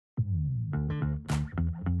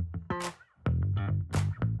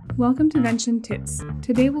Welcome to Vention Tips.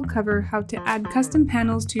 Today we'll cover how to add custom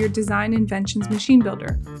panels to your design in Vention's Machine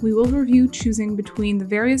Builder. We will review choosing between the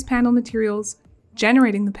various panel materials,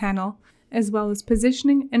 generating the panel, as well as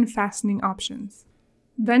positioning and fastening options.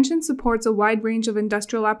 Vention supports a wide range of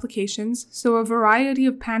industrial applications, so a variety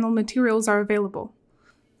of panel materials are available,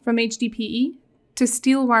 from HDPE to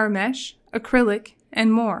steel wire mesh, acrylic,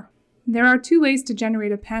 and more. There are two ways to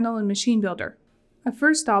generate a panel in Machine Builder. A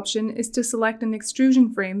first option is to select an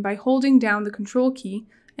extrusion frame by holding down the Control key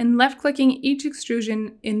and left-clicking each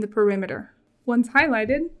extrusion in the perimeter. Once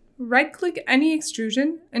highlighted, right-click any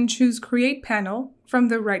extrusion and choose Create Panel from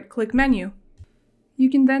the right-click menu.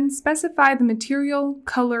 You can then specify the material,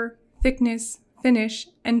 color, thickness, finish,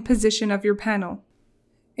 and position of your panel.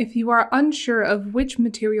 If you are unsure of which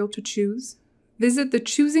material to choose, visit the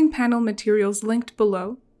Choosing Panel Materials linked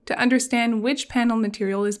below to understand which panel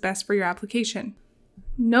material is best for your application.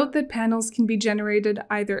 Note that panels can be generated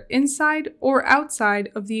either inside or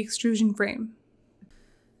outside of the extrusion frame.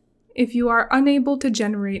 If you are unable to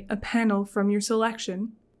generate a panel from your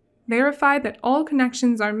selection, verify that all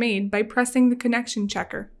connections are made by pressing the connection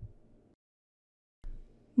checker.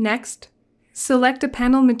 Next, select a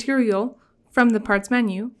panel material from the Parts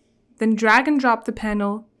menu, then drag and drop the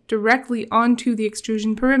panel directly onto the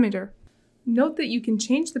extrusion perimeter. Note that you can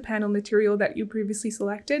change the panel material that you previously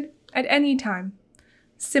selected at any time.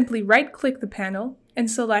 Simply right-click the panel and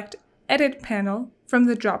select Edit Panel from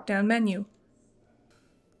the drop-down menu.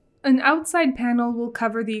 An outside panel will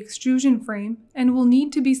cover the extrusion frame and will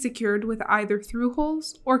need to be secured with either through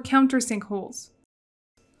holes or countersink holes.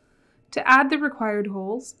 To add the required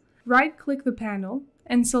holes, right-click the panel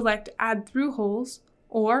and select Add Through Holes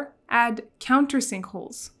or Add Countersink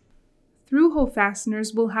Holes. Through-hole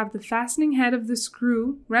fasteners will have the fastening head of the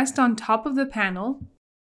screw rest on top of the panel,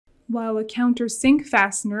 while a countersink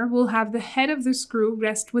fastener will have the head of the screw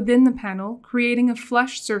rest within the panel, creating a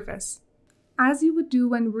flush surface. As you would do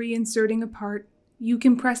when reinserting a part, you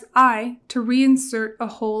can press I to reinsert a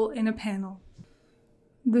hole in a panel.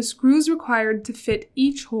 The screws required to fit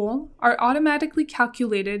each hole are automatically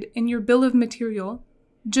calculated in your bill of material,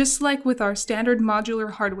 just like with our standard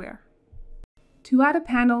modular hardware. To add a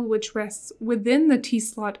panel which rests within the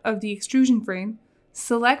T-slot of the extrusion frame,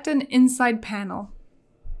 select an inside panel.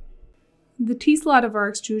 The T-slot of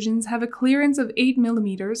our extrusions have a clearance of 8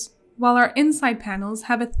 mm, while our inside panels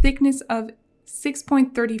have a thickness of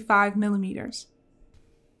 6.35 mm.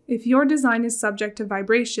 If your design is subject to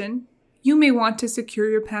vibration, you may want to secure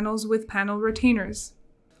your panels with panel retainers.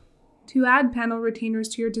 To add panel retainers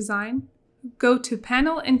to your design, go to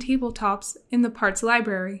Panel and Tabletops in the Parts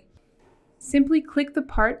library. Simply click the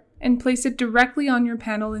part and place it directly on your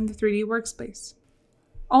panel in the 3D workspace.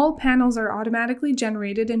 All panels are automatically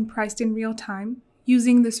generated and priced in real time,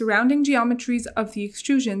 using the surrounding geometries of the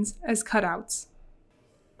extrusions as cutouts.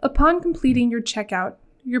 Upon completing your checkout,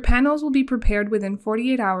 your panels will be prepared within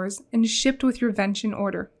 48 hours and shipped with your Vention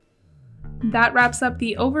order. That wraps up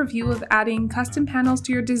the overview of adding custom panels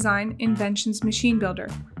to your design in Vention's Machine Builder.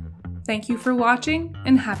 Thank you for watching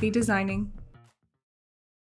and happy designing!